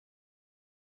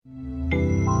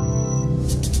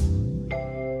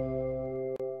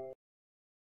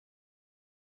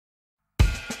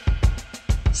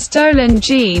Stolen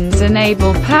genes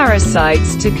enable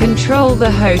parasites to control the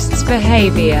host's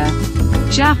behavior.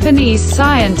 Japanese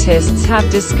scientists have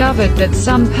discovered that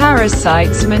some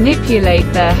parasites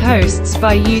manipulate their hosts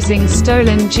by using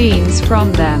stolen genes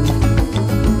from them,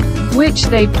 which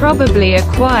they probably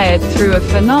acquired through a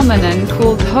phenomenon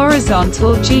called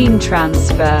horizontal gene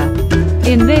transfer.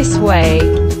 In this way,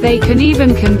 they can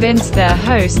even convince their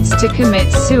hosts to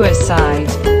commit suicide.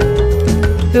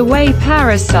 The way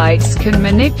parasites can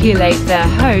manipulate their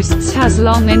hosts has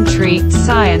long intrigued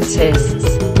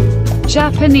scientists.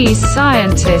 Japanese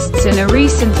scientists in a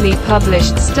recently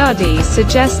published study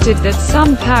suggested that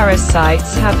some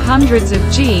parasites have hundreds of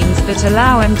genes that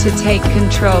allow them to take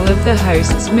control of the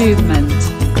host's movement.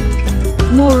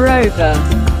 Moreover,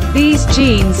 these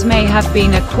genes may have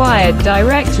been acquired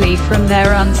directly from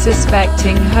their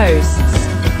unsuspecting hosts.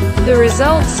 The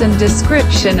results and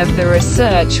description of the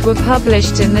research were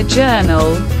published in the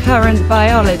journal, Current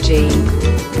Biology.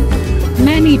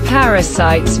 Many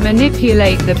parasites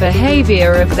manipulate the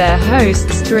behavior of their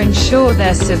hosts to ensure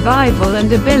their survival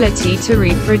and ability to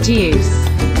reproduce.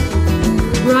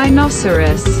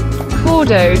 Rhinoceros,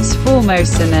 Chordodes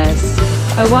formosanus,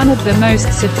 are one of the most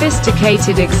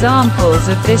sophisticated examples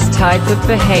of this type of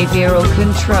behavioral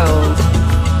control.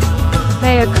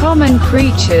 They are common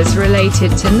creatures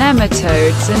related to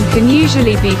nematodes and can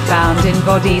usually be found in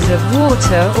bodies of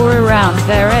water or around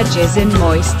their edges in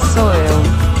moist soil.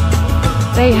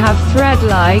 They have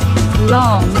thread-like,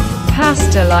 long,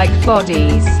 pasta-like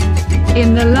bodies.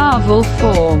 In the larval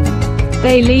form,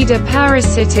 they lead a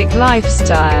parasitic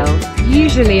lifestyle,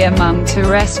 usually among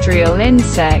terrestrial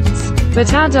insects,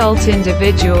 but adult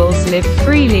individuals live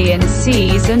freely in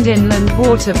seas and inland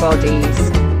water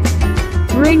bodies.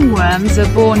 Ringworms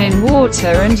are born in water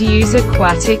and use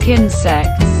aquatic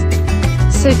insects,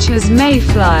 such as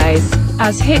mayflies,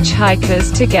 as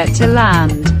hitchhikers to get to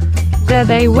land. There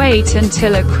they wait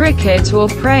until a cricket or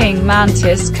praying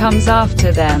mantis comes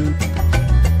after them.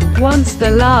 Once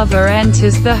the larva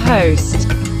enters the host,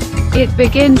 it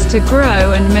begins to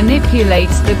grow and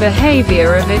manipulates the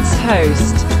behavior of its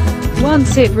host.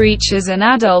 Once it reaches an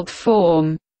adult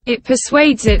form, it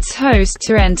persuades its host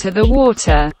to enter the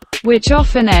water, which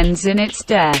often ends in its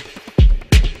death.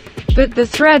 But the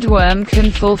threadworm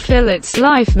can fulfill its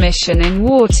life mission in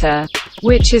water,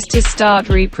 which is to start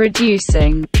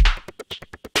reproducing.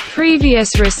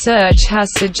 Previous research has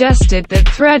suggested that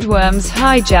threadworms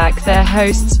hijack their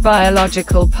host's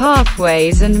biological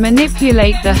pathways and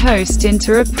manipulate the host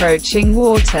into approaching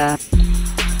water.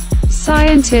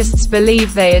 Scientists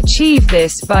believe they achieve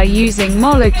this by using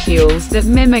molecules that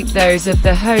mimic those of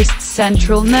the host's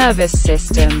central nervous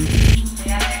system.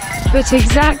 But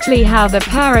exactly how the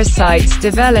parasites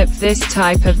develop this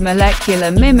type of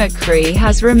molecular mimicry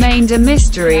has remained a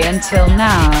mystery until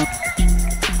now.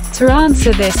 To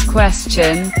answer this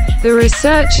question, the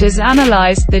researchers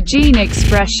analyzed the gene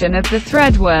expression of the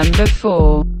threadworm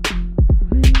before,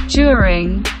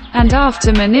 during, and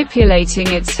after manipulating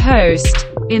its host,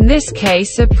 in this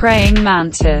case a praying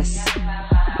mantis.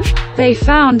 They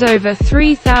found over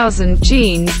 3,000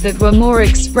 genes that were more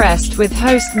expressed with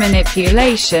host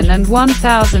manipulation and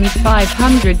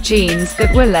 1,500 genes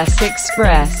that were less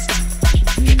expressed.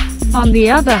 On the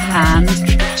other hand,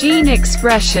 gene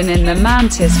expression in the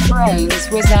mantis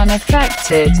brains was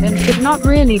unaffected and could not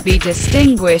really be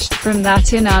distinguished from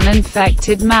that in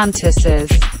uninfected mantises.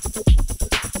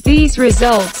 These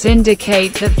results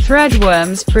indicate that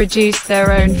threadworms produce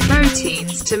their own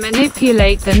proteins to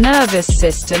manipulate the nervous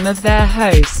system of their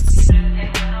hosts.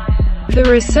 The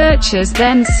researchers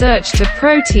then searched a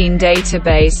protein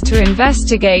database to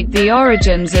investigate the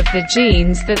origins of the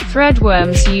genes that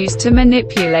threadworms use to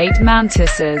manipulate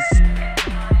mantises.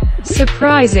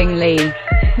 Surprisingly,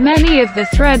 many of the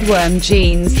threadworm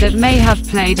genes that may have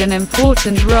played an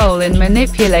important role in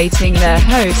manipulating their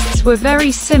hosts were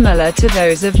very similar to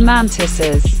those of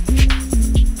mantises,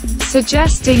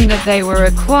 suggesting that they were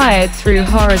acquired through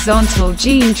horizontal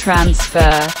gene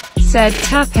transfer, said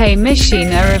Tape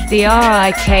Mishina of the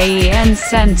RIKEN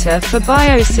Center for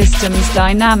Biosystems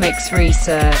Dynamics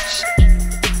Research.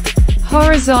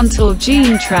 Horizontal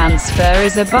gene transfer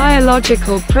is a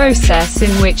biological process in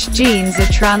which genes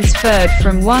are transferred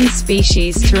from one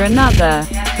species to another,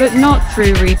 but not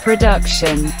through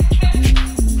reproduction.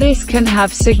 This can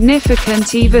have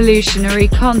significant evolutionary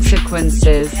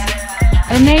consequences,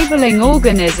 enabling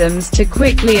organisms to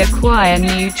quickly acquire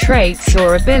new traits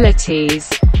or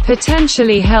abilities,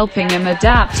 potentially helping them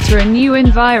adapt to a new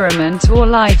environment or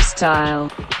lifestyle.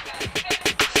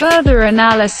 Further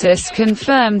analysis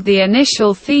confirmed the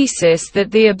initial thesis that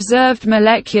the observed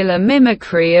molecular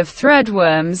mimicry of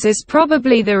threadworms is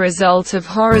probably the result of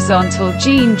horizontal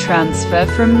gene transfer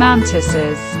from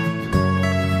mantises.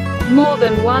 More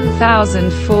than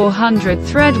 1,400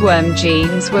 threadworm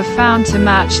genes were found to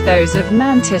match those of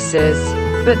mantises,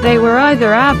 but they were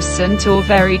either absent or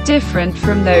very different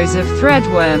from those of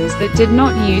threadworms that did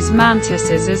not use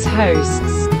mantises as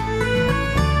hosts.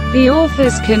 The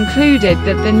authors concluded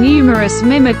that the numerous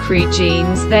mimicry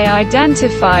genes they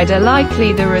identified are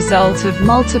likely the result of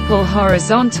multiple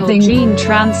horizontal gene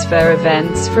transfer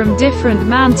events from different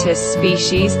mantis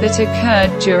species that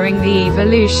occurred during the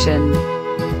evolution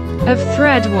of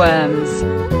threadworms.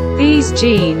 These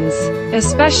genes,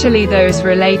 especially those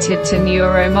related to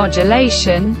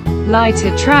neuromodulation, light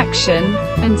attraction,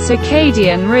 and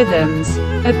circadian rhythms,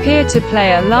 appear to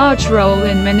play a large role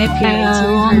in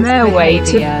manipulating their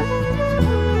behavior.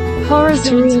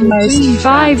 Horizontal gene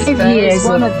 5 years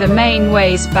one of the main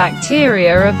ways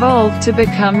bacteria evolved to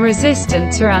become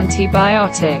resistant to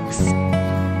antibiotics.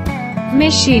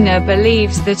 Michina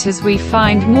believes that as we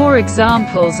find more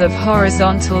examples of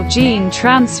horizontal gene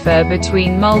transfer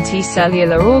between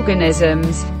multicellular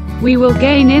organisms, we will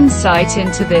gain insight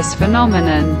into this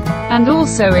phenomenon, and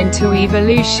also into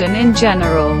evolution in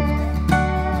general.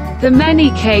 The many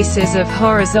cases of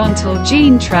horizontal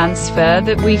gene transfer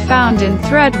that we found in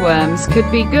threadworms could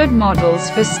be good models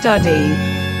for study.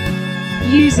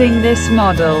 Using this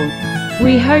model,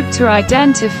 we hope to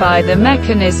identify the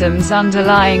mechanisms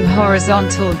underlying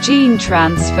horizontal gene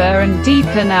transfer and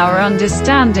deepen our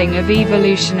understanding of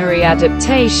evolutionary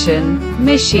adaptation,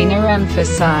 Michina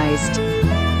emphasized.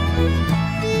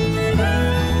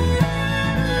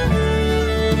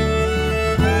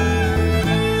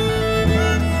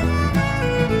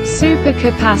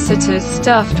 Supercapacitors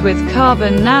stuffed with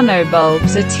carbon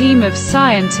nanobulbs. A team of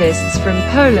scientists from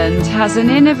Poland has an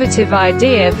innovative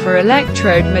idea for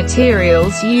electrode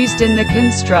materials used in the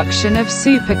construction of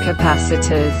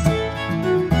supercapacitors.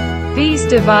 These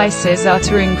devices are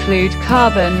to include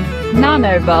carbon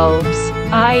nanobulbs,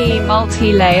 i.e.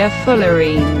 multi-layer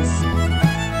fullerenes.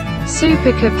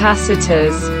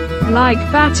 Supercapacitors, like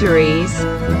batteries,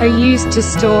 are used to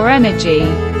store energy,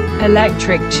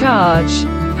 electric charge,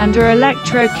 and are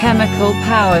electrochemical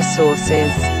power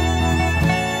sources.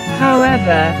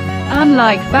 However,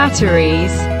 unlike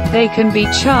batteries, they can be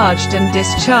charged and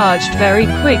discharged very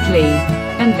quickly,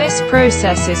 and this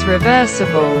process is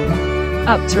reversible.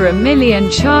 Up to 1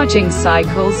 million charging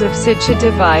cycles of such a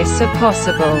device are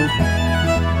possible.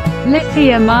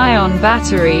 Lithium-ion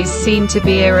batteries seem to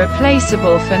be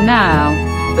irreplaceable for now,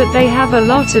 but they have a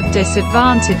lot of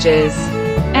disadvantages.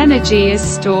 Energy is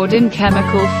stored in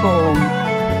chemical form.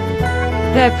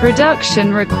 Their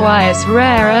production requires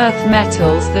rare earth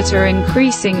metals that are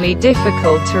increasingly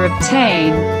difficult to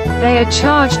obtain. They are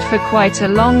charged for quite a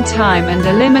long time and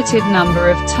a limited number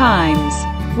of times,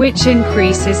 which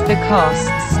increases the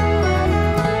costs.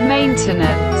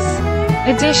 Maintenance.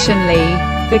 Additionally,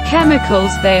 the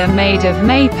chemicals they are made of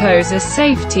may pose a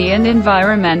safety and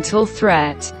environmental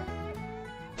threat.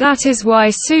 That is why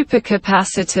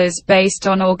supercapacitors based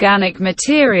on organic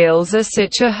materials are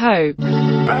such a hope.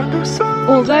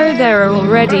 Although there are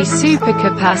already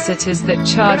supercapacitors that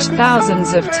charge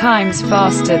thousands of times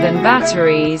faster than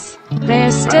batteries, they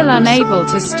are still unable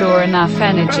to store enough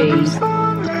energy.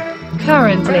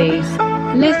 Currently,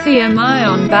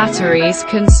 lithium-ion batteries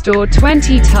can store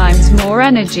 20 times more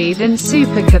energy than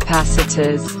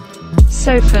supercapacitors.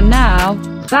 So for now,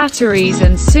 batteries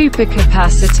and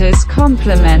supercapacitors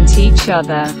complement each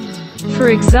other. For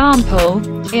example,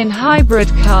 in hybrid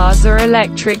cars or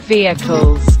electric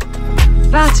vehicles,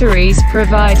 batteries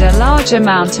provide a large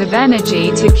amount of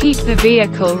energy to keep the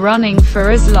vehicle running for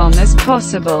as long as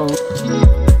possible.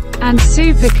 And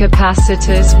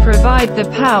supercapacitors provide the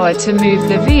power to move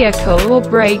the vehicle or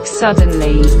brake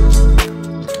suddenly,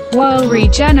 while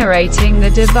regenerating the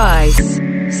device.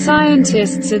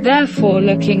 Scientists are therefore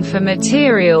looking for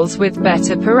materials with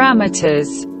better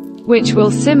parameters, which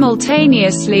will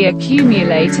simultaneously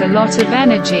accumulate a lot of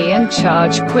energy and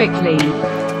charge quickly.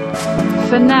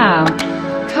 For now,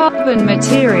 carbon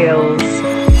materials,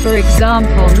 for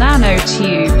example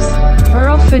nanotubes, are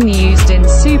often used in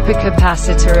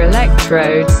supercapacitor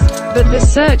electrodes, but the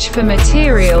search for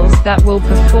materials that will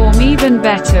perform even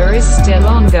better is still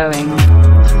ongoing.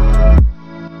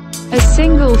 A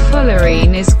single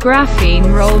fullerene is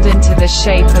graphene rolled into the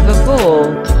shape of a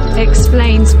ball,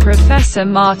 explains Professor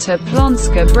Marta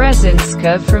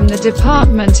Plonska-Brzezinska from the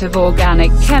Department of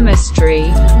Organic Chemistry,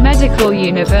 Medical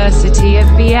University of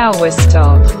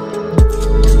Białystok.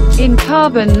 In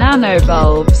carbon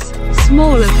nanobulbs,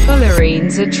 smaller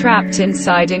fullerenes are trapped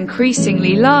inside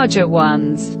increasingly larger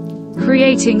ones,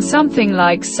 creating something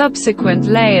like subsequent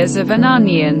layers of an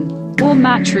onion, or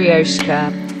matryoshka.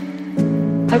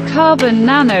 A carbon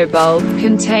nanobulb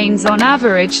contains on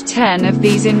average 10 of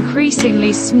these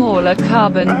increasingly smaller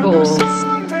carbon balls.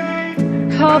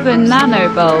 Carbon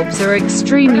nanobulbs are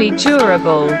extremely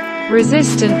durable,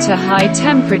 resistant to high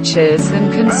temperatures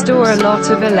and can store a lot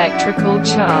of electrical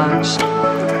charge.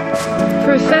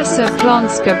 Professor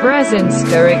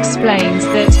Plonska-Brzezinska explains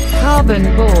that carbon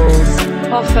balls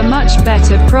offer much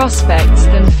better prospects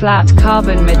than flat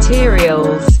carbon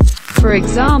materials, for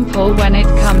example when it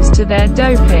comes to their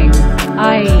doping,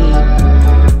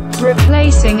 i.e.,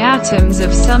 replacing atoms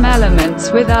of some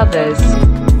elements with others.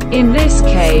 In this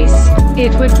case,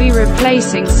 it would be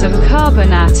replacing some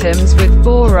carbon atoms with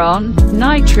boron,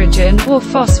 nitrogen, or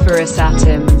phosphorus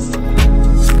atoms.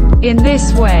 In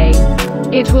this way,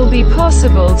 it will be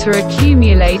possible to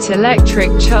accumulate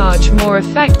electric charge more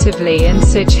effectively in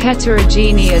such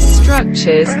heterogeneous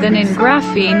structures than in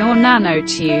graphene or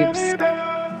nanotubes.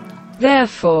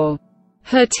 Therefore,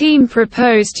 her team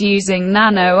proposed using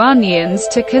nano-onions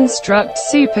to construct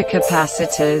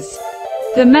supercapacitors.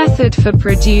 The method for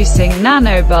producing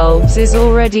nanobulbs is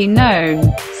already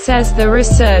known, says the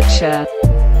researcher.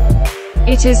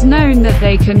 It is known that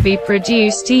they can be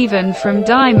produced even from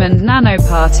diamond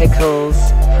nanoparticles,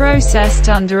 processed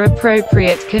under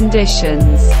appropriate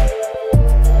conditions.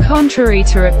 Contrary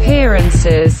to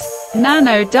appearances,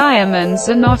 nanodiamonds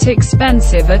are not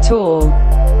expensive at all,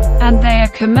 and they are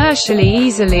commercially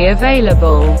easily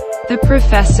available, the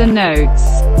professor notes.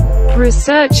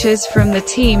 Researchers from the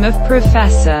team of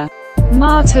Professor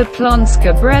Marta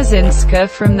Plonska-Brzezinska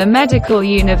from the Medical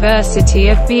University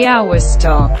of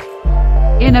Białystok,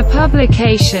 in a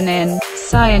publication in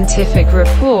Scientific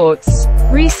Reports,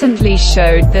 recently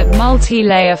showed that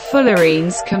multi-layer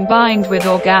fullerenes combined with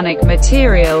organic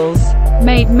materials,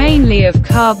 made mainly of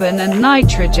carbon and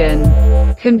nitrogen,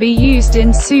 can be used in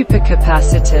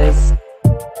supercapacitors.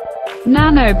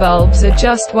 Nanobulbs are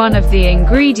just one of the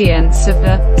ingredients of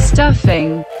the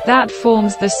stuffing that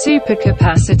forms the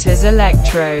supercapacitor's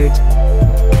electrode.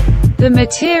 The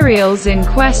materials in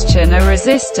question are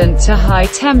resistant to high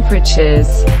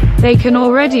temperatures. They can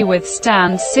already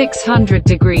withstand 600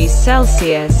 degrees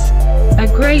Celsius, are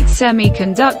great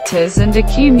semiconductors and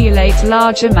accumulate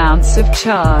large amounts of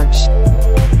charge.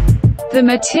 The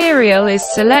material is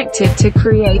selected to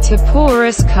create a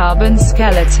porous carbon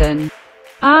skeleton.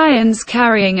 Ions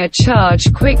carrying a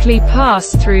charge quickly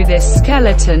pass through this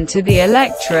skeleton to the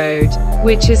electrode,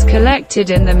 which is collected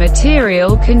in the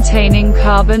material containing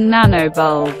carbon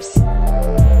nanobulbs.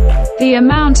 The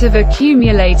amount of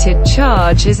accumulated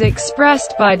charge is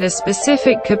expressed by the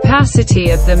specific capacity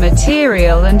of the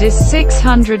material and is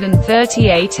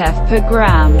 638 F per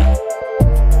gram.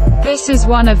 This is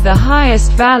one of the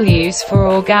highest values for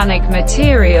organic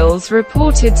materials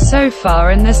reported so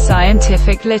far in the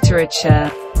scientific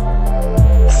literature.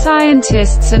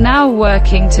 Scientists are now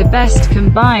working to best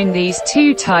combine these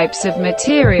two types of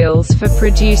materials for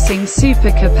producing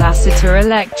supercapacitor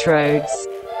electrodes.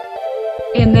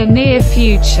 In the near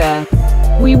future,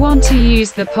 we want to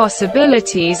use the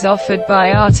possibilities offered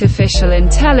by artificial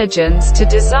intelligence to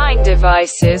design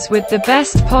devices with the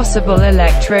best possible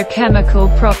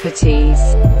electrochemical properties.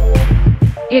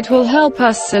 It will help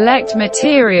us select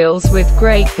materials with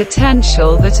great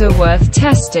potential that are worth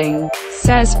testing,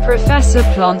 says Professor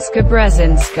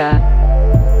Plonska-Brzezinska.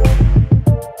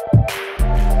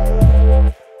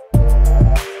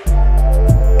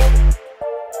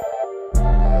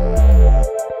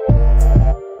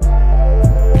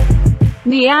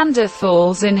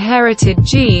 Neanderthals inherited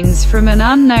genes from an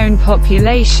unknown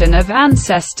population of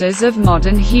ancestors of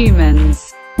modern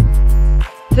humans.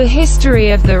 The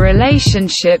history of the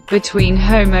relationship between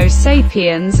Homo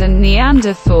sapiens and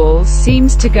Neanderthals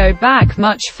seems to go back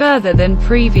much further than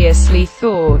previously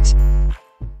thought.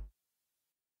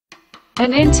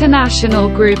 An international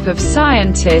group of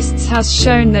scientists has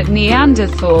shown that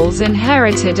Neanderthals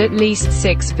inherited at least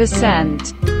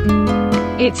 6%.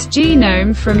 Its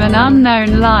genome from an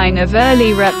unknown line of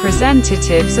early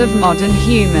representatives of modern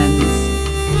humans.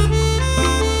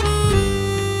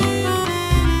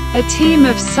 A team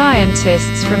of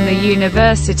scientists from the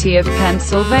University of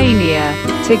Pennsylvania,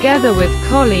 together with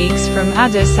colleagues from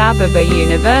Addis Ababa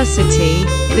University,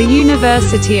 the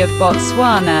University of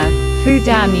Botswana,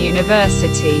 Fudan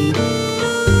University,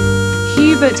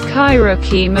 Hubert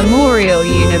Kairuki Memorial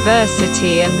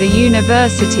University and the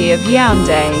University of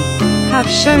Yaoundé, have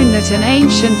shown that an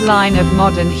ancient line of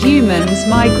modern humans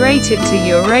migrated to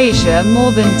Eurasia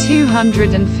more than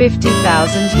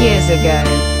 250,000 years ago.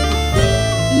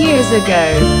 years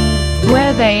ago,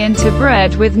 where they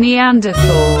interbred with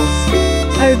Neanderthals.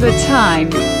 Over time,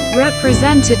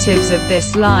 representatives of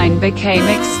this line became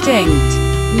extinct,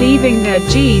 leaving their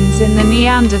genes in the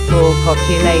Neanderthal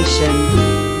population.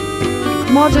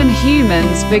 Modern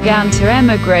humans began to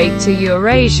emigrate to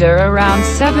Eurasia around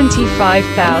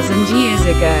 75,000 years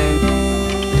ago.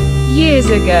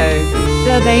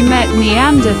 There they met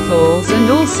Neanderthals and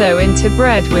also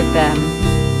interbred with them.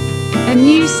 A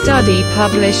new study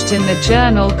published in the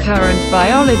journal Current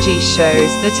Biology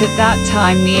shows that at that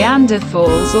time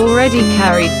Neanderthals already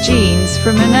carried genes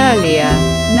from an earlier,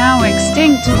 now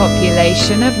extinct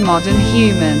population of modern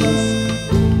humans.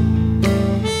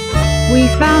 We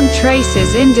found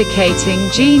traces indicating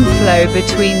gene flow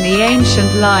between the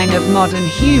ancient line of modern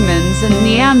humans and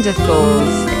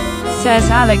Neanderthals, says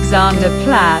Alexander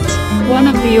Platt, one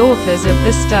of the authors of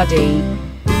the study.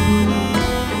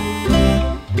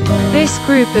 This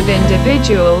group of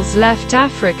individuals left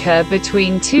Africa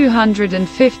between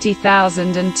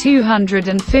 250,000 and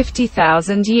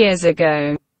 250,000 years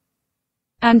ago.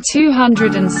 And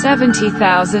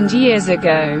 270,000 years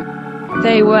ago.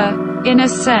 They were, in a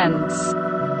sense,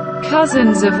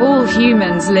 cousins of all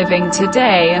humans living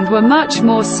today and were much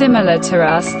more similar to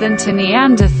us than to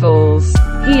Neanderthals,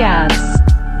 he adds.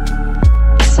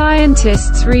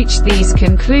 Scientists reached these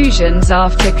conclusions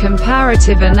after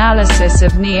comparative analysis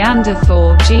of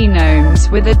Neanderthal genomes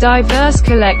with a diverse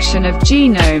collection of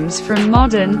genomes from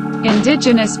modern,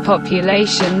 indigenous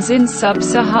populations in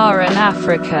sub-Saharan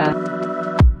Africa.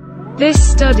 This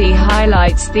study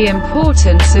highlights the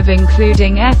importance of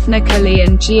including ethnically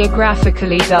and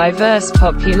geographically diverse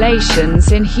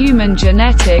populations in human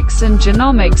genetics and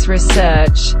genomics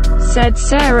research, said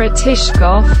Sarah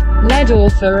Tishkoff, lead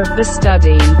author of the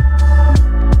study.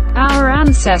 Our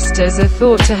ancestors are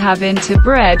thought to have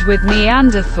interbred with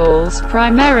Neanderthals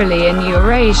primarily in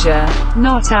Eurasia,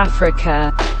 not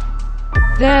Africa.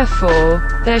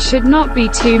 Therefore, there should not be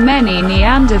too many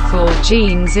Neanderthal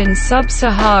genes in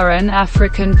sub-Saharan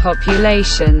African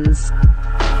populations.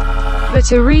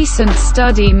 But a recent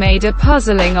study made a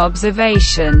puzzling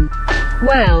observation.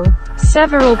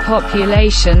 Several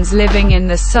populations living in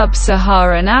the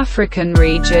sub-Saharan African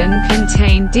region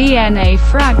contain DNA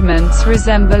fragments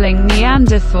resembling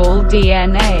Neanderthal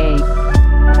DNA.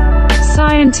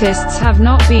 Scientists have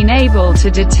not been able to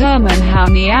determine how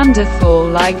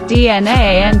Neanderthal-like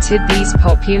DNA entered these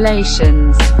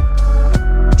populations.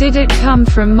 Did it come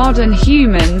from modern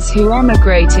humans who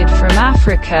emigrated from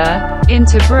Africa,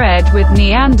 interbred with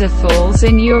Neanderthals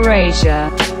in Eurasia,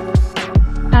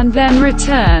 and then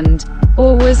returned?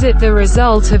 Or was it the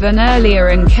result of an earlier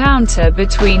encounter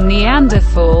between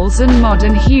Neanderthals and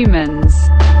modern humans?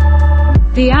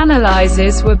 The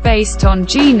analyses were based on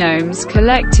genomes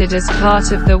collected as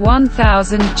part of the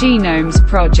 1000 Genomes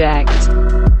Project.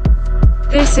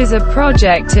 This is a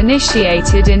project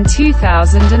initiated in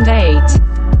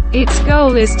 2008. Its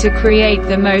goal is to create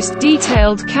the most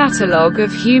detailed catalogue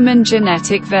of human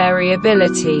genetic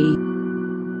variability.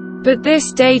 But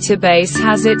this database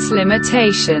has its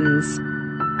limitations.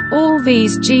 All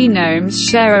these genomes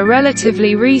share a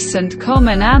relatively recent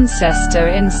common ancestor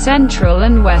in Central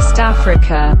and West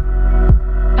Africa.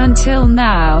 Until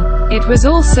now, it was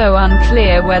also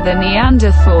unclear whether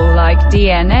Neanderthal-like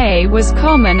DNA was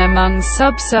common among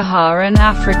sub-Saharan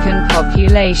African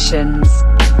populations.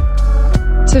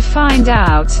 To find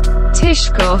out,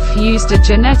 Tishkoff used a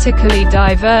genetically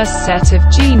diverse set of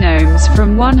genomes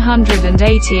from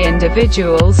 180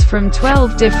 individuals from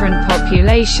 12 different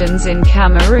populations in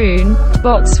Cameroon,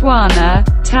 Botswana,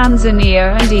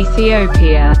 Tanzania and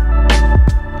Ethiopia.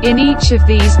 In each of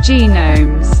these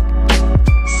genomes,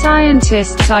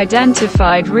 scientists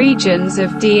identified regions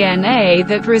of DNA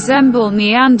that resemble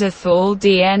Neanderthal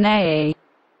DNA.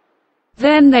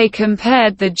 Then they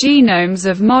compared the genomes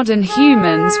of modern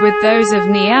humans with those of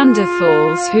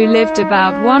Neanderthals who lived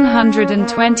about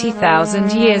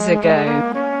 120,000 years ago.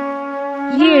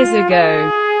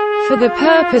 For the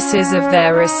purposes of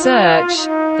their research,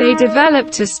 they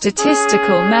developed a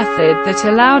statistical method that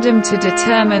allowed them to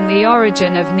determine the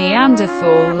origin of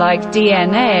Neanderthal-like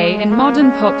DNA in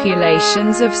modern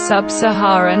populations of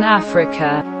sub-Saharan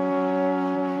Africa.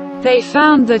 They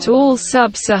found that all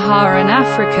sub-Saharan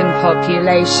African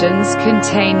populations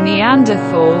contain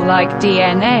Neanderthal-like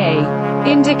DNA,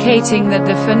 indicating that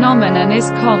the phenomenon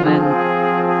is common.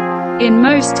 In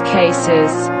most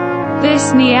cases,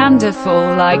 this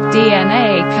Neanderthal-like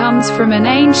DNA comes from an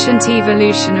ancient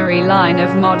evolutionary line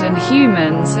of modern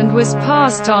humans and was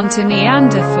passed on to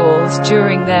Neanderthals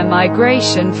during their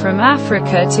migration from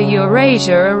Africa to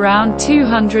Eurasia around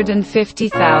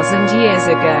 250,000 years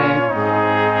ago.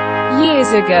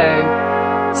 years ago.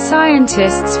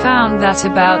 Scientists found that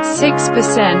about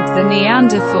 6% the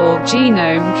Neanderthal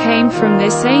genome came from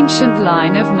this ancient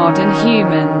line of modern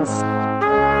humans.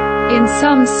 In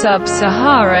some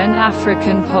sub-Saharan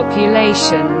African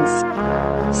populations,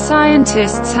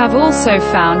 scientists have also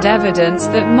found evidence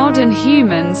that modern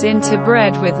humans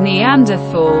interbred with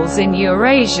Neanderthals in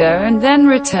Eurasia and then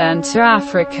returned to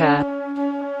Africa.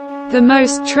 The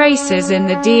most traces in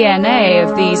the DNA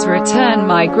of these return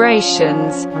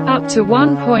migrations, up to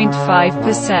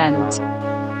 1.5%,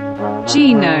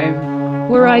 genome,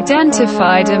 were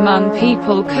identified among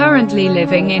people currently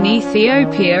living in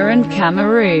Ethiopia and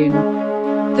Cameroon.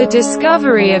 The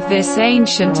discovery of this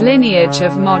ancient lineage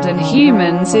of modern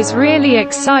humans is really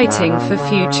exciting for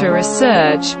future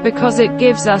research, because it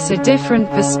gives us a different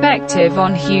perspective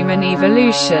on human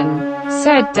evolution,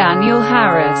 said Daniel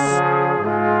Harris,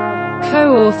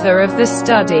 co-author of the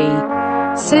study.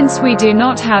 Since we do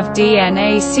not have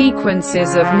DNA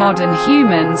sequences of modern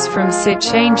humans from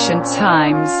such ancient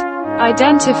times,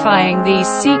 identifying these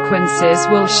sequences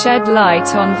will shed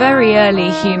light on very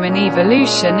early human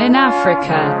evolution in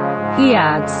Africa, he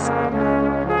adds.